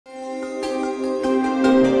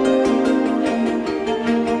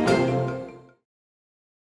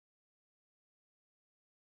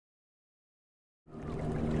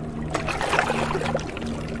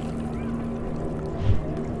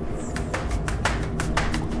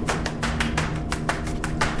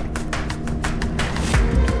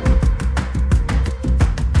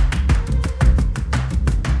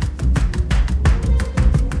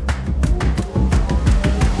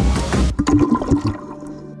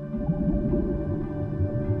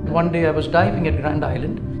One day I was diving at Grand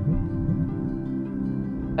Island.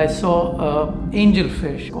 I saw an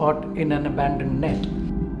angelfish caught in an abandoned net.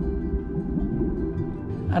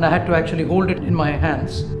 And I had to actually hold it in my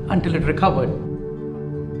hands until it recovered.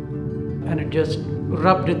 And it just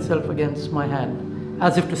rubbed itself against my hand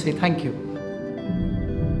as if to say thank you.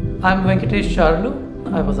 I'm Venkatesh Charloo.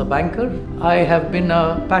 I was a banker. I have been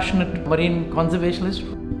a passionate marine conservationist.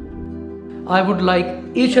 I would like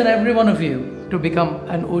each and every one of you to become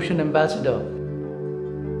an ocean ambassador.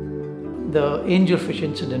 The angelfish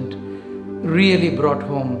incident really brought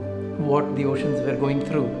home what the oceans were going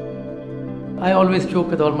through. I always joke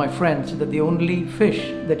with all my friends that the only fish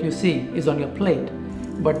that you see is on your plate,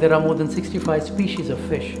 but there are more than 65 species of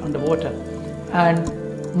fish underwater and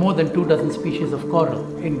more than 24 species of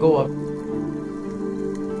coral in Goa.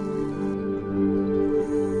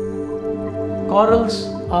 Corals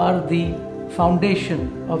are the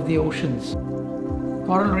foundation of the oceans.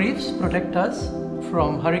 Coral reefs protect us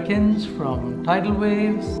from hurricanes, from tidal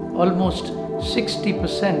waves. Almost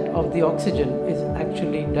 60% of the oxygen is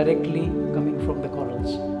actually directly coming from the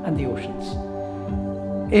corals and the oceans.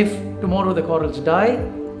 If tomorrow the corals die,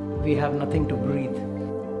 we have nothing to breathe.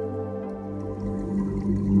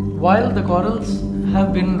 While the corals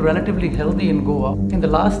have been relatively healthy in Goa, in the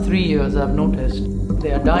last 3 years I've noticed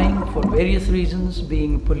they are dying for various reasons,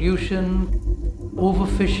 being pollution,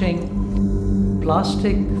 overfishing,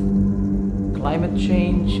 plastic, climate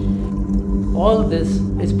change. All this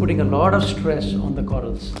is putting a lot of stress on the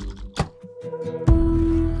corals.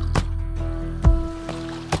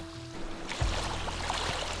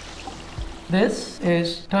 This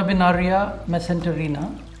is Turbinaria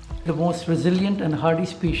mesenterina, the most resilient and hardy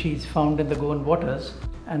species found in the Goan waters,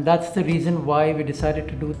 and that's the reason why we decided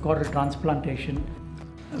to do coral transplantation.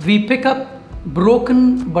 We pick up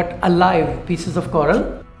broken but alive pieces of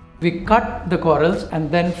coral. We cut the corals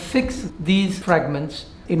and then fix these fragments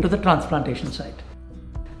into the transplantation site.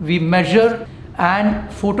 We measure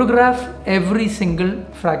and photograph every single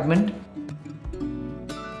fragment.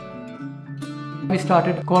 We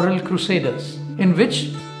started Coral Crusaders, in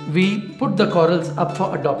which we put the corals up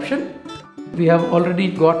for adoption. We have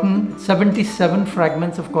already gotten 77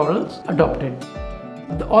 fragments of corals adopted.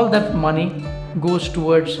 All that money goes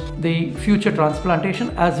towards the future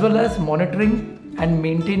transplantation as well as monitoring and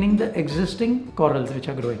maintaining the existing corals which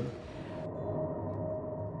are growing.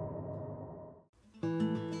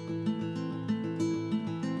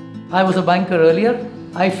 I was a banker earlier.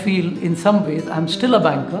 I feel in some ways I'm still a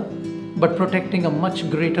banker, but protecting a much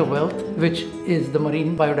greater wealth, which is the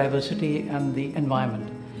marine biodiversity and the environment.